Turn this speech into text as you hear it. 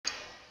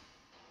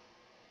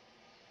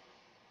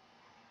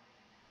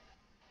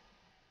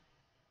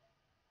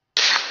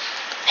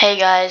Hey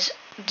guys,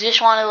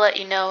 just want to let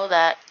you know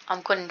that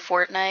I'm quitting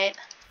Fortnite.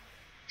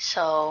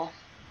 So,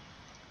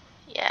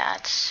 yeah,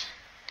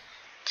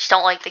 just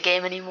don't like the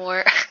game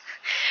anymore.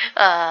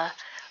 uh,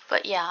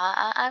 but yeah,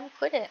 I'm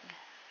quitting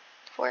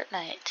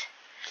Fortnite.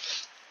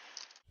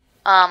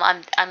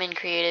 I'm in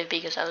creative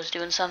because I was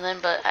doing something,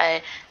 but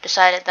I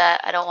decided that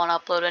I don't want to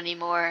upload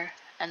anymore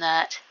and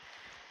that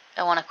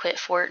I want to quit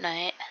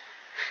Fortnite.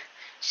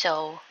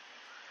 So,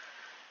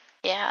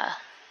 yeah,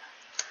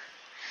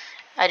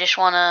 I just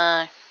want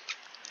to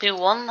do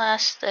one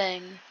last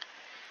thing.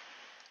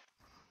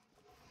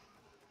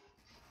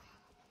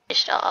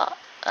 Just I'm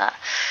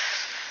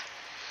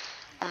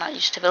not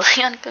used to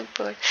building on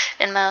keyboard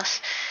and mouse,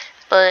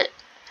 but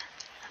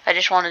I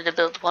just wanted to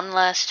build one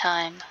last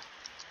time.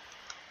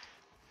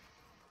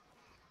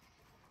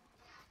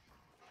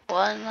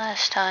 One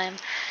last time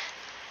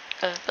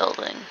of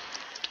building.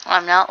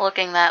 I'm not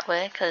looking that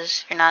way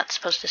because you're not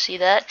supposed to see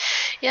that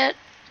yet.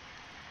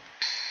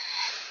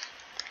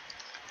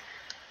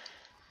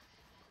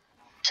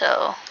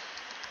 So,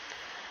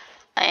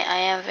 I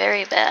am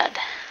very bad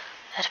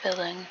at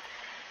building.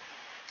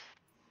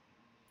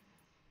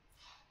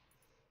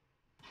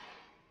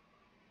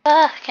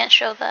 Can't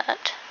show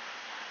that.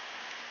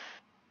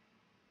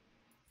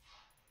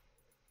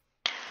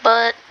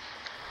 But,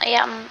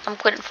 yeah, I'm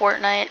quitting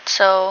Fortnite,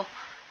 so,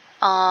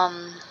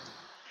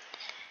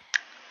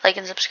 like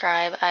and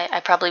subscribe.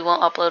 I probably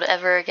won't upload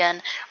ever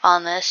again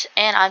on this,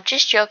 and I'm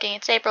just joking.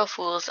 It's April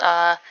Fool's.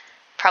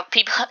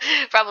 People,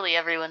 probably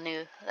everyone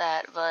knew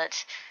that,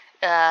 but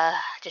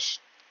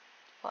just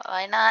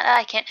why not?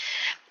 I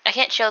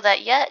can't show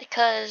that yet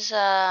because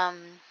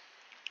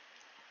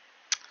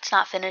it's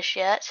not finished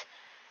yet.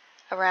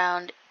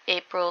 Around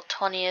April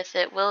 20th,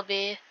 it will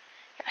be.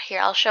 Here,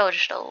 I'll show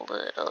just a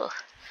little.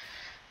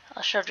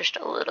 I'll show just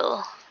a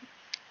little.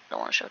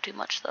 Don't want to show too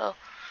much though.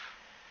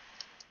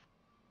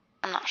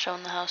 I'm not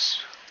showing the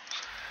house.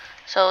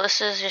 So this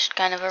is just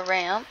kind of a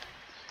ramp.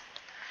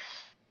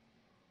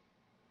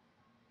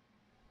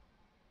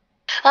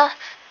 Ah.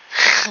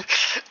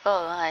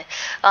 Oh my.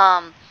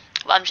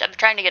 I'm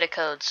trying to get a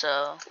code,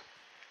 so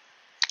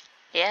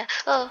yeah.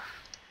 Oh.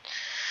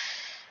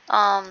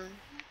 I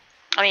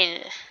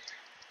mean,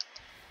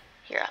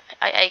 here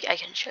I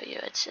can show you.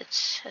 It's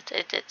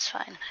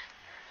fine.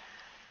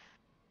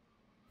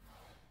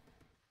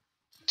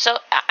 So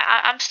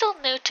I'm still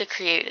new to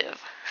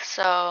creative,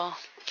 so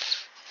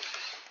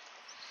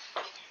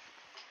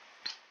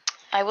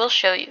I will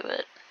show you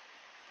it.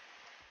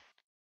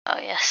 Oh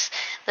yes,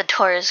 the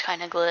door is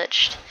kind of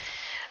glitched.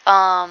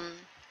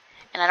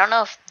 And I don't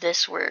know if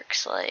this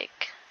works,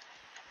 like,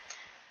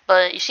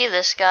 but you see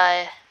this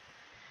guy.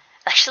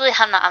 Actually,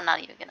 I'm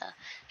not even gonna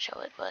show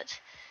it, but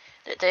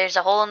there's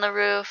a hole in the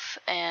roof,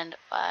 and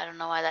I don't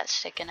know why that's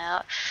sticking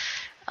out.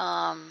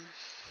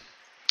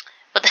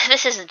 But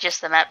this isn't just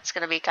the map. It's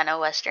gonna be kind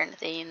of Western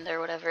themed or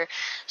whatever.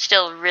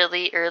 Still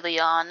really early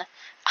on, and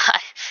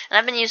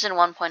I've been using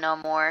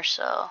 1.0 more,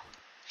 so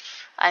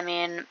I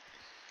mean,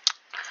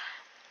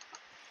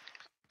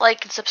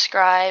 like and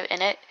subscribe.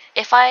 And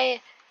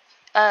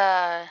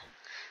uh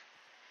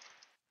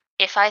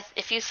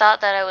if you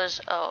thought that I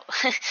was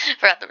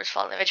forgot there was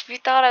fall damage. If you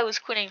thought I was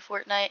quitting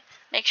Fortnite,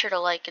 make sure to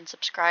like and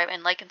subscribe,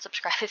 and like and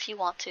subscribe if you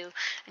want to.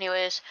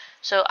 Anyways,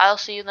 so I'll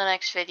see you in the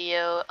next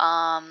video.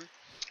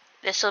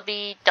 This will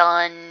be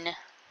done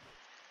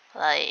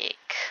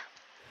like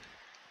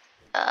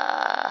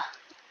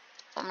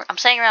I'm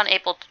saying around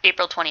April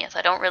 20th.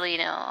 I don't really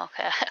know.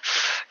 Okay,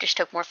 just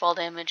took more fall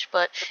damage,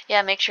 but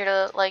yeah, make sure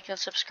to like and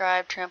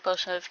subscribe, turn on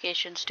post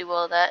notifications, do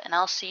all that, and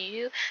I'll see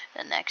you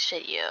in the next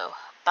video.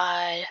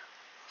 Bye.